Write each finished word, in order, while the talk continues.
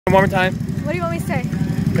One more time. What do you want me to say?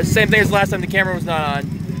 It's the same thing as last time the camera was not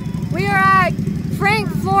on. We are at Frank,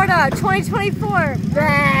 Florida, 2024.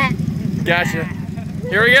 Bah. Gotcha.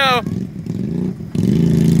 Here we go.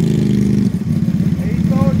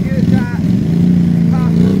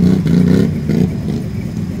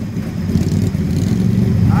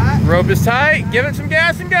 Rope is tight. Give it some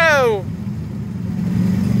gas and go.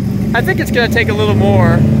 I think it's gonna take a little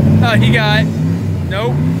more. Oh, he got.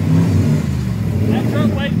 Nope. That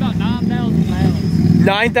truck weighs about 9,000 pounds.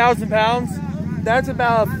 9,000 pounds? That's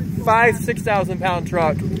about a 6,000 pound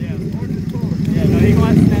truck. Yeah. Yeah, no, he gonna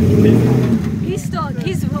have to stand for this. He's stuck.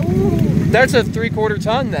 He's, ooh. That's a 3/4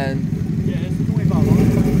 ton then. Yeah, it's 25 on.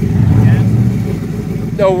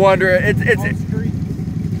 No wonder. It's On street.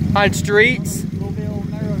 on streets. A little bit old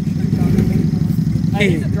narrow street on it. Hey,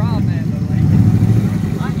 he's a drive man though. Like,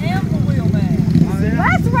 I am the wheel man.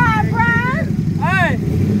 Let's ride, Brian.